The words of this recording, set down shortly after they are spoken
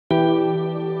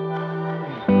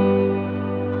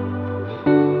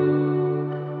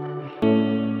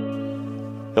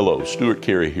Hello, Stuart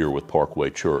Cary here with Parkway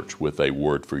Church with a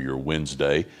word for your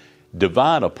Wednesday.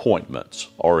 Divine appointments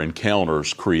are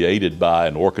encounters created by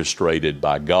and orchestrated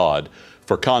by God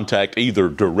for contact either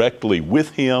directly with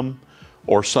Him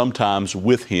or sometimes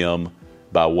with Him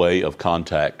by way of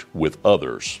contact with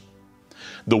others.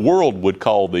 The world would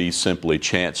call these simply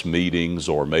chance meetings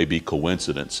or maybe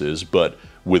coincidences, but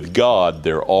with God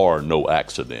there are no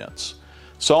accidents.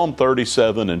 Psalm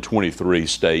 37 and 23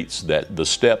 states that the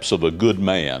steps of a good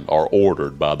man are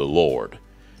ordered by the Lord.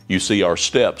 You see, our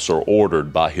steps are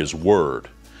ordered by His Word,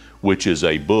 which is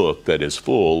a book that is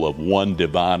full of one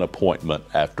divine appointment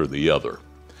after the other.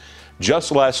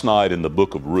 Just last night in the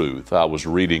book of Ruth, I was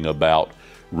reading about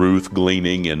Ruth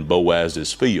gleaning in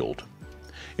Boaz's field.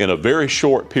 In a very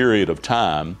short period of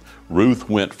time, Ruth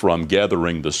went from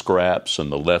gathering the scraps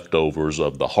and the leftovers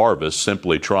of the harvest,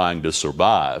 simply trying to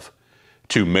survive,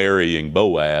 to marrying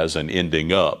Boaz and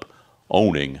ending up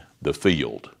owning the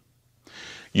field.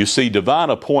 You see, divine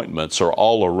appointments are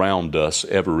all around us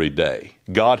every day.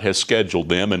 God has scheduled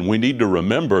them, and we need to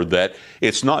remember that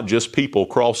it's not just people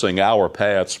crossing our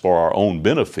paths for our own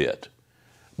benefit,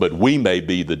 but we may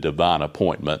be the divine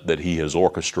appointment that He has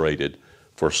orchestrated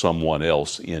for someone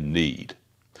else in need.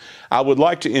 I would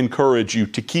like to encourage you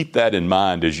to keep that in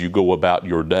mind as you go about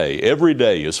your day. Every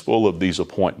day is full of these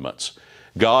appointments.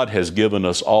 God has given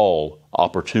us all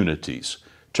opportunities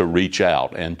to reach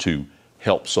out and to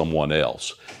help someone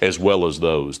else, as well as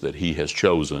those that He has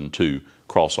chosen to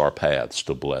cross our paths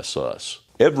to bless us.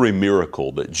 Every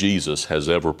miracle that Jesus has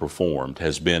ever performed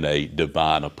has been a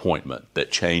divine appointment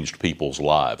that changed people's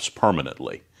lives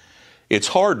permanently. It's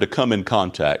hard to come in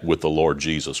contact with the Lord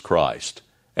Jesus Christ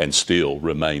and still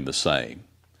remain the same.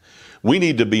 We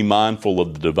need to be mindful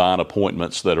of the divine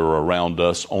appointments that are around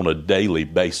us on a daily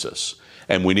basis.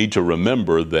 And we need to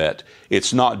remember that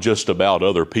it's not just about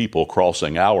other people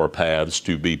crossing our paths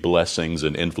to be blessings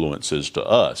and influences to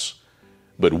us,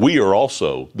 but we are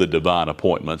also the divine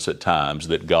appointments at times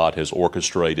that God has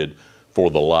orchestrated for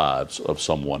the lives of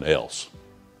someone else.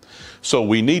 So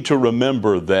we need to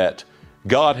remember that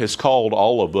God has called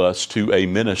all of us to a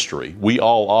ministry. We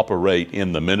all operate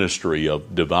in the ministry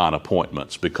of divine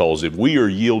appointments because if we are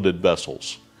yielded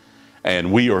vessels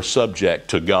and we are subject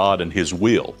to God and His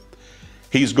will,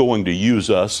 He's going to use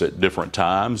us at different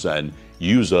times and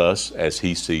use us as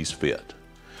He sees fit.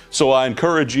 So I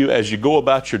encourage you as you go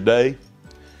about your day,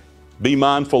 be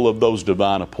mindful of those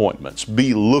divine appointments.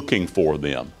 Be looking for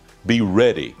them. Be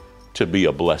ready to be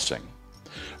a blessing.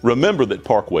 Remember that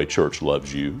Parkway Church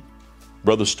loves you,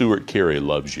 Brother Stuart Cary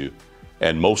loves you,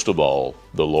 and most of all,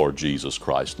 the Lord Jesus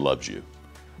Christ loves you.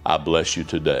 I bless you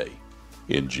today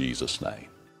in Jesus' name.